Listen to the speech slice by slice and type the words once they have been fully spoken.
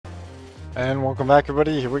And welcome back,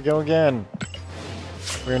 everybody. Here we go again.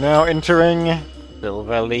 We're now entering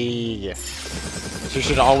Silver League, which you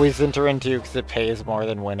should always enter into because it pays more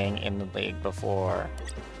than winning in the league before.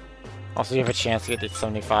 Also, you have a chance to get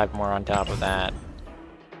 75 more on top of that.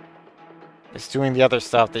 It's doing the other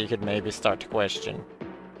stuff that you could maybe start to question.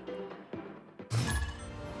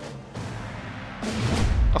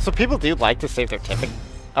 Also, people do like to save their tipping.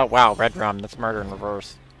 Oh wow, Red Rum, that's murder in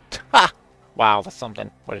reverse. Ha! Wow, that's something.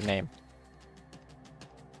 What a name.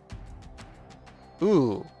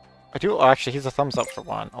 Ooh. I do actually he's a thumbs up for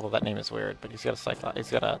one, although that name is weird, but he's got a Cyclops,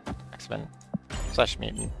 he's got a Xmen /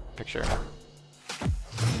 Mutant picture.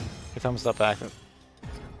 He thumbs up back.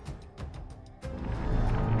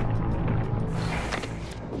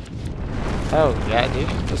 Oh yeah, dude.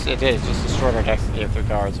 It did, just destroyed our decks and gave 3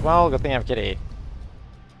 cards. Well, good thing I have Kitty.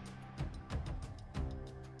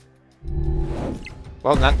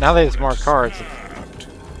 Well, now that he has more cards.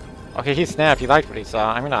 Okay, he snapped. He liked what he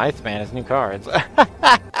saw. I'm gonna Iceman his new cards.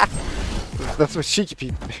 That's what cheeky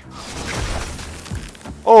people do.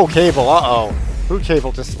 Oh, Cable. Uh-oh. Who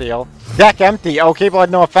Cable to steal? Deck empty. Oh, Cable had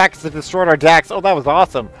no effects. It destroyed our decks. Oh, that was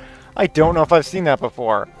awesome. I don't know if I've seen that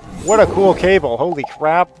before. What a cool Cable. Holy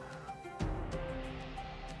crap.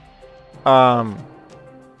 I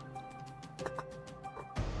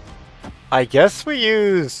guess we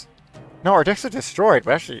use... No, our decks are destroyed,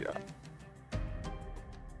 but actually...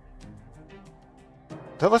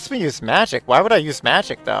 That lets me use magic. Why would I use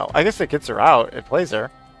magic, though? I guess it gets her out. It plays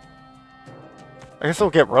her. I guess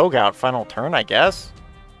we'll get Rogue out final turn, I guess.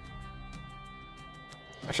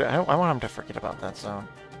 Actually, I want him to forget about that zone.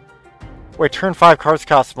 Wait, turn 5 cards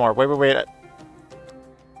cost more. Wait.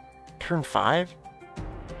 Turn 5?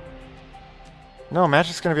 No,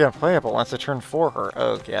 magic's going to be unplayable unless I turn 4 her.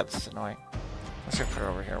 Oh, yeah, that's annoying. Let's just put it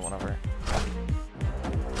over here, whatever.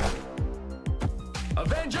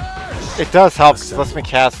 Avengers! It does help because it lets me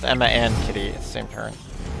cast Emma and Kitty at the same turn.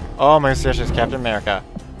 Oh, my gosh, it's Captain America.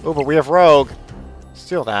 Oh, but we have Rogue.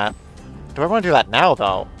 Steal that. Do I want to do that now,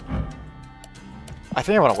 though? I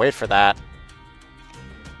think I want to wait for that.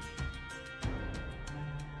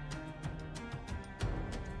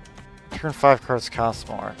 Turn 5 cards cost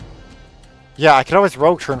more. Yeah, I could always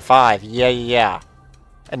Rogue turn 5. Yeah.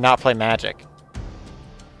 And not play magic.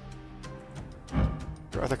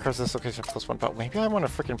 Your other cards this location +1, but maybe I want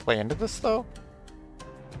to freaking play into this, though?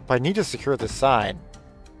 But I need to secure this side.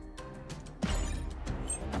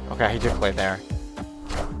 Okay, he did play there.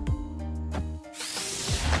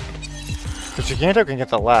 The Giganto can get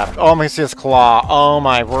the left. Oh, my, see his Klaw. Oh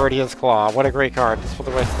my word, he has Klaw. What a great card. Just put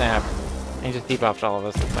the right snap. And he just debuffed all of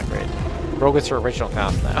us. That's not great. Rogue is her original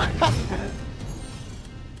cost now.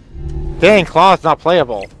 Dang, Klaw is not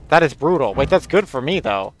playable. That is brutal. Wait, that's good for me,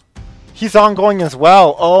 though. He's ongoing as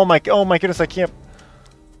well. Oh my goodness, I can't...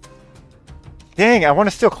 Dang, I want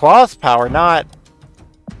to steal Klaw's power, not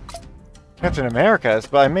Captain America's,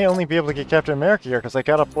 but I may only be able to get Captain America here because I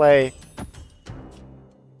gotta play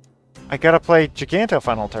Giganto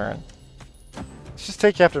final turn. Let's just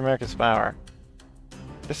take Captain America's power.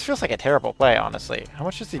 This feels like a terrible play, honestly. How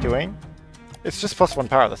much is he doing? It's just +1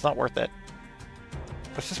 power, that's not worth it.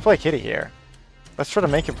 Let's just play Kitty here. Let's try to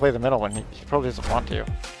make him play the middle one. He probably doesn't want to.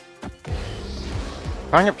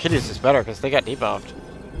 Powering up Kitties is better because they got debuffed.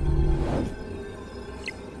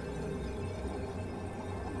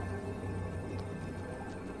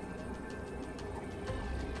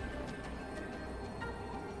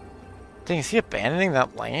 Dang, is he abandoning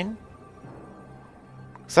that lane?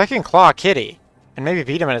 Because I can Klaw Kitty and maybe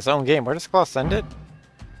beat him in his own game. Where does Klaw send it?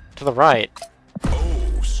 To the right.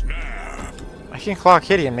 Oh, snap. I can Klaw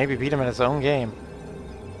Kitty and maybe beat him in his own game.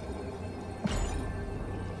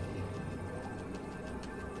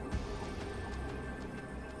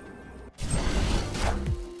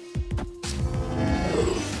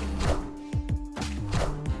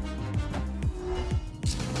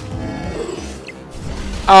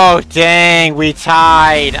 Oh, dang, we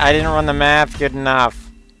tied. I didn't run the math good enough.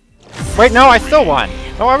 Wait, no, I still won.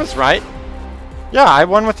 Oh, I was right. Yeah, I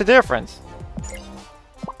won with the difference.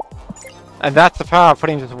 And that's the power of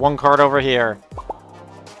putting just 1 card over here.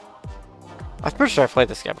 I'm pretty sure I've played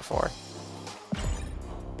this guy before.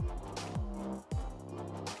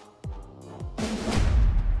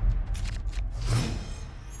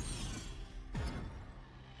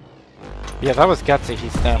 Yeah, that was gutsy. He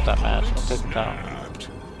snapped that match. I'll take it down.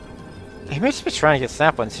 He may just be trying to get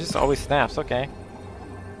snap ones. He just always snaps. Okay.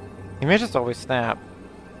 He may just always snap.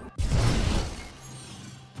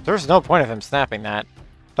 There's no point of him snapping that.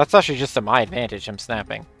 That's actually just to my advantage, him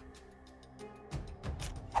snapping.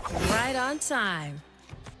 Right on time.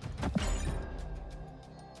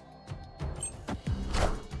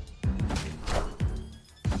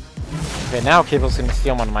 Okay, now Cable's gonna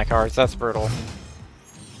steal one of my cards. That's brutal.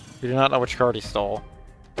 We do not know which card he stole.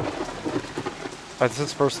 But this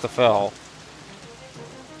is first to fill.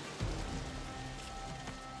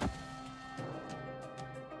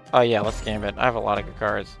 Oh yeah, let's game it. I have a lot of good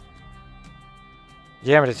cards.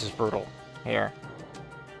 Gambit is just brutal. Here.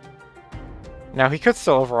 Now, he could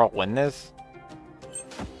still overall win this.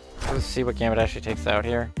 Let's see what Gambit actually takes out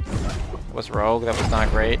here. It was Rogue, that was not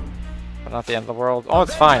great. But not the end of the world. Oh,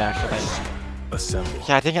 it's fine, actually. Assemble.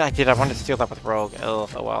 Yeah, I think I did. I wanted to steal that with Rogue. Oh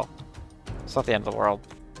well. It's not the end of the world.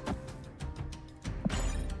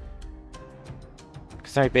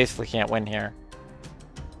 Because now he basically can't win here.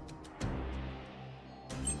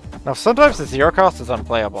 Now, sometimes the zero cost is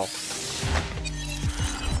unplayable.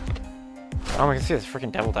 Oh, we can see this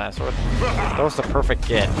freaking Devil Dinosaur. That was the perfect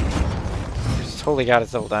get. He just totally got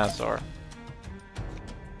his Devil Dinosaur.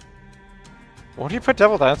 Won't he put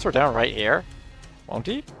Devil Dinosaur down right here? Won't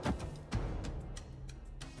he?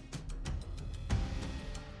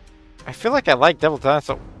 I feel like I like Devil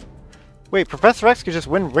Dinosaur. Wait, Professor X could just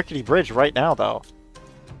win Rickety Bridge right now, though.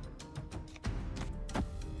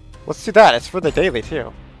 Let's do that. It's for the daily,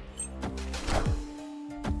 too.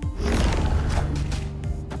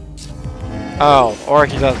 Oh, or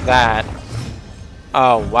he does that.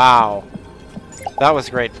 Oh, wow. That was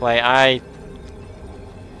great play.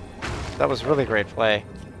 That was really great play.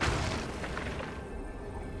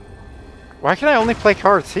 Why can I only play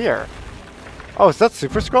cards here? Oh, is that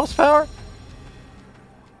Super Scroll's power?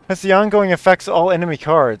 Has the ongoing affects all enemy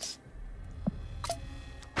cards.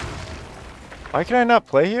 Why can I not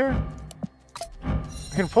play here?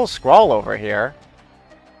 I can pull Scroll over here.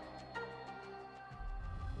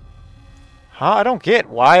 Huh? I don't get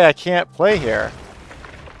why I can't play here.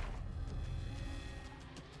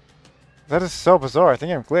 That is so bizarre. I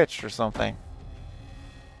think I'm glitched or something.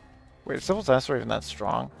 Wait, is Devil Dinosaur even that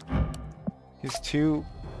strong? He's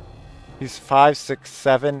 5, 6,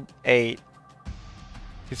 7, 8.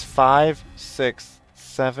 He's 5, 6,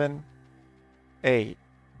 7, 8.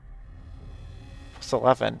 Plus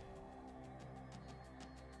 11.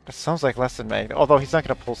 That sounds like less than Magneto. Although he's not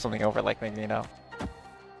going to pull something over like Magneto.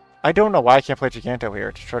 I don't know why I can't play Giganto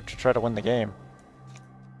here to try to win the game.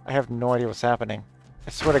 I have no idea what's happening.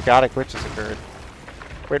 I swear to God a glitch has occurred.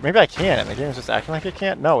 Wait, maybe I can and the game is just acting like it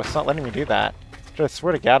can't? No, it's not letting me do that. I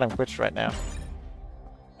swear to God I'm glitched right now.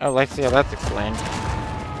 Oh, let's see how that's explained.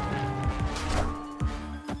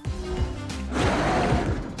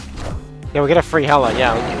 Yeah, we get a free Hela.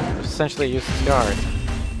 Yeah, we can essentially use this card.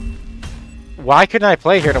 Why couldn't I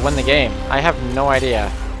play here to win the game? I have no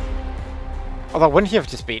idea. Although, wouldn't he have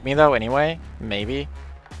just beat me, though, anyway? Maybe.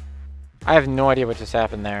 I have no idea what just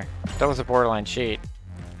happened there. That was a borderline cheat.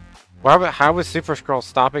 How was Super Scroll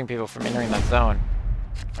stopping people from entering that zone?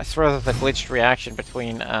 I swear that's a glitched reaction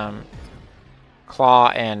between Klaw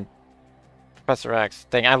and Professor X.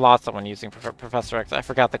 Dang, I lost someone using Professor X. I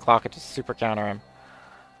forgot the Klaw could just super counter him.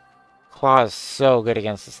 Klaw is so good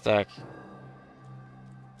against this deck.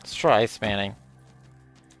 Let's try Ice Manning.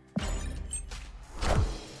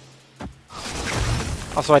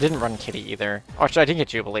 Also, I didn't run Kitty either. Oh, actually, I didn't get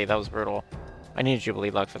Jubilee. That was brutal. I needed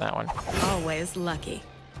Jubilee luck for that one. Always lucky.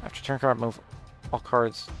 After turn card, move all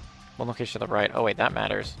cards one location to the right. Oh, wait, that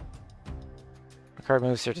matters. The card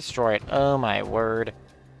moves here, destroy it. Oh, my word.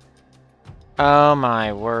 Oh,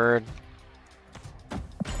 my word.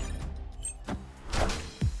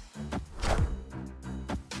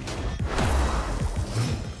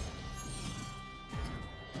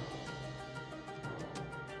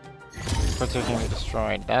 Cards are going to be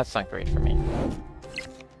destroyed. That's not great for me.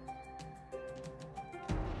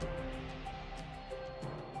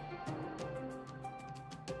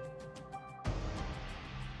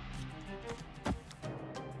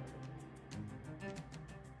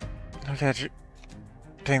 Okay,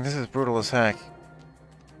 dang, this is brutal as heck.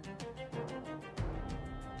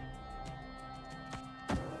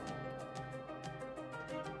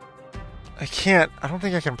 I don't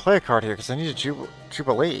think I can play a card here because I need a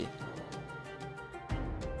Jubilee.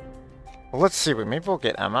 Well, let's see, maybe we'll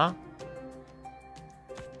get Emma.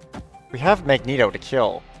 We have Magneto to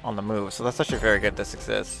kill on the move, so that's actually very good this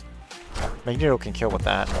exists. Magneto can kill with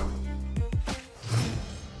that.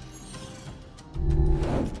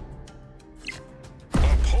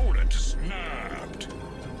 Opponent snapped.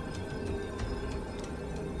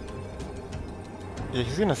 Yeah,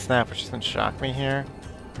 he's gonna snap, which is gonna shock me here.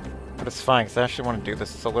 But it's fine, because I actually want to do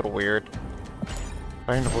this. It's a little weird.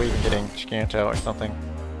 I don't believe in getting Giganto or something.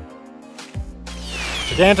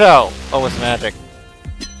 Giganto! Oh, it's magic.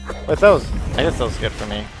 But that was... I guess that was good for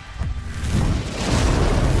me.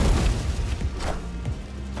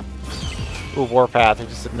 Ooh, Warpath, who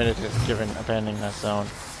just admitted to abandoning that zone.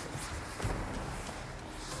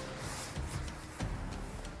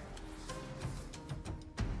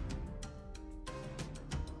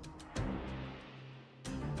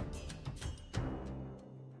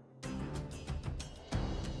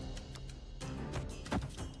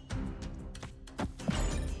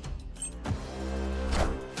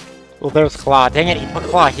 Well, there's Klaw. Dang it, he put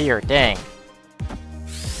Klaw here. Dang.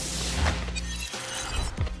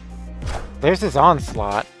 There's his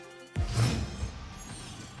onslaught.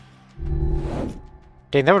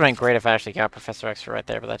 Dang, that would have been great if I actually got Professor X right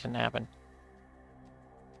there, but that didn't happen.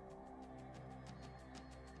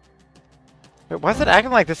 Wait, why is it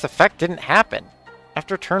acting like this effect didn't happen?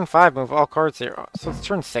 After turn 5, move all cards here. So it's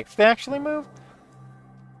turn 6 they actually move?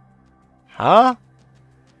 Huh?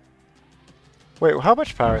 Wait, how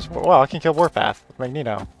much power is... Well, I can kill Warpath with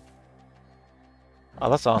Magneto. Oh,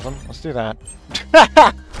 that's awesome. Let's do that.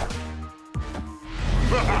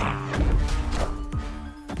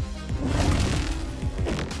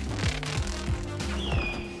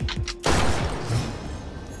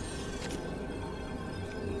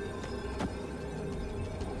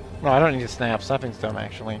 No, I don't need to snap. Snapping's dumb,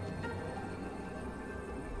 actually.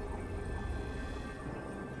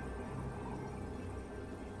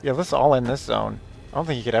 Yeah, let's all in this zone. I don't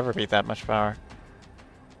think he could ever beat that much power.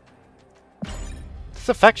 This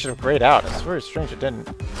effect should have grayed out. It's very strange it didn't.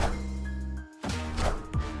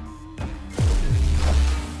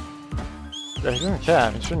 Yeah, he didn't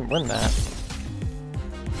cap. He shouldn't win that.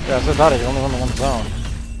 Yeah, I thought he could only win the one zone.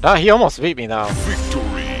 Ah, he almost beat me, though.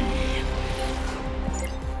 Victory!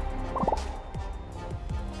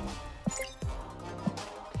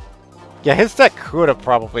 Yeah, his deck could have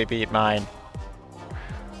probably beat mine.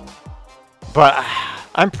 But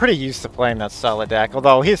I'm pretty used to playing that style of deck.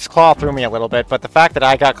 Although his Klaw threw me a little bit, but the fact that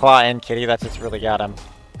I got Klaw and Kitty, that just really got him.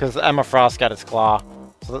 Because Emma Frost got his Klaw.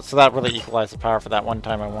 So that really equalized the power for that one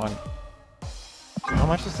time I won. How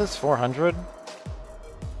much is this? 400?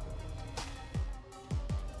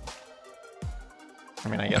 I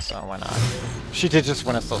mean, I guess so. Why not? She did just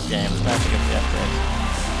win us those games. Now she gets the upgrades.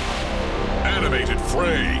 Animated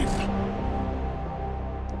frame!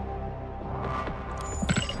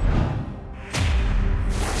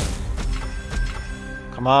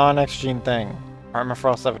 Come on, Xgene thing. Armor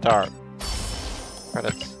Frost Avatar.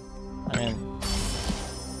 Credits. I mean,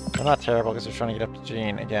 they're not terrible because they're trying to get up to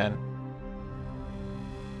Gene again.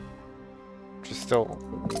 Which is still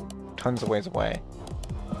tons of ways away.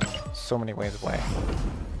 So many ways away.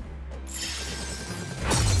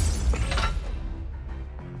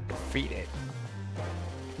 Defeat it.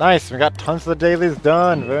 Nice, we got tons of the dailies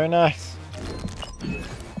done. Very nice.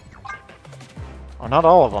 Oh, not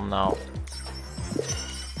all of them though.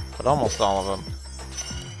 But almost all of them.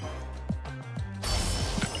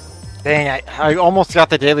 Dang, I almost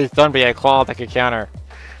got the dailies done, but yeah, Klaw that could counter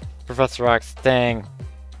Professor X. Dang.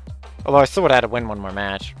 Although I still would have had to win one more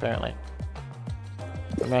match, apparently.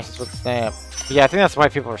 The matches would snap. But yeah, I think that's why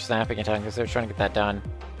people were snapping in time, because they were trying to get that done.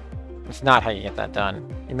 It's not how you get that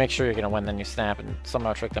done. You make sure you're going to win, then you snap, and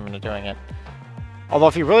somehow trick them into doing it. Although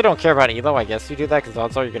if you really don't care about Elo, I guess you do that, because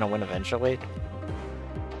odds are you're going to win eventually.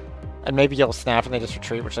 And maybe you'll snap and they just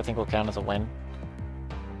retreat, which I think will count as a win.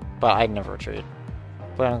 But I'd never retreat.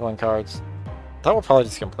 Play ongoing cards. That will probably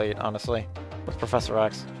just complete, honestly, with Professor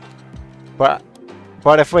X. But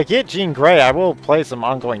if we get Jean Grey, I will play some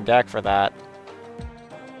ongoing deck for that.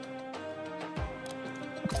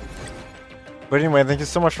 But anyway, thank you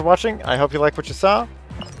so much for watching. I hope you like what you saw.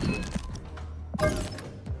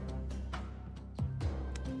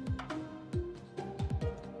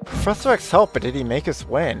 Professor X helped, but did he make us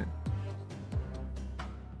win?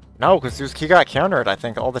 No, because he got countered, I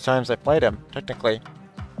think, all the times I played him, technically.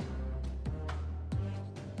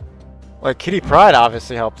 Like, Kitty Pryde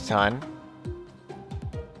obviously helped a ton.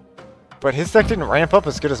 But his deck didn't ramp up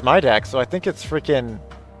as good as my deck, so I think it's freaking...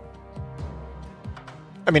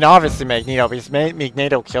 I mean, obviously Magneto, because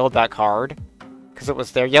Magneto killed that card. Because it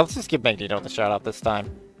was there. Yeah, let's just give Magneto the shout-out this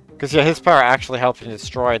time. Because, yeah, his power actually helped and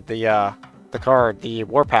destroyed the card, the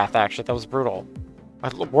Warpath, actually. That was brutal.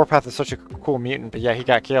 Warpath is such a cool mutant, but yeah, he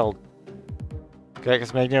got killed. Okay,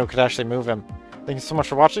 because Magneto could actually move him. Thank you so much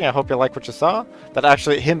for watching. I hope you like what you saw. That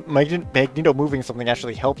actually, Magneto moving something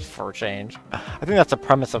actually helped for a change. I think that's the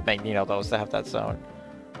premise of Magneto, though, is to have that zone.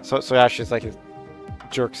 So actually, it's like his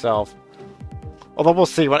jerk self. Although we'll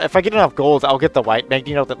see. If I get enough gold, I'll get the white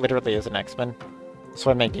Magneto that literally is an Xmen. That's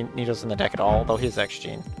why Magneto's in the deck at all, though he's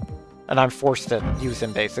Xgene. And I'm forced to use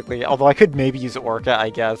him, basically. Although I could maybe use Orca, I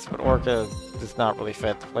guess. But Orca does not really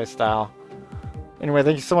fit the playstyle. Anyway,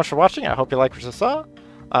 thank you so much for watching. I hope you liked what you saw.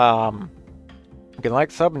 You can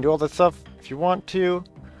like, sub, and do all that stuff. if you want to.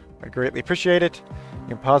 I'd greatly appreciate it.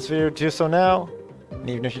 You can pause the video to do so now. And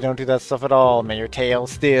even if you don't do that stuff at all, may your tale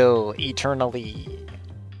still eternally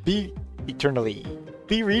be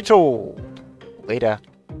retold. Later.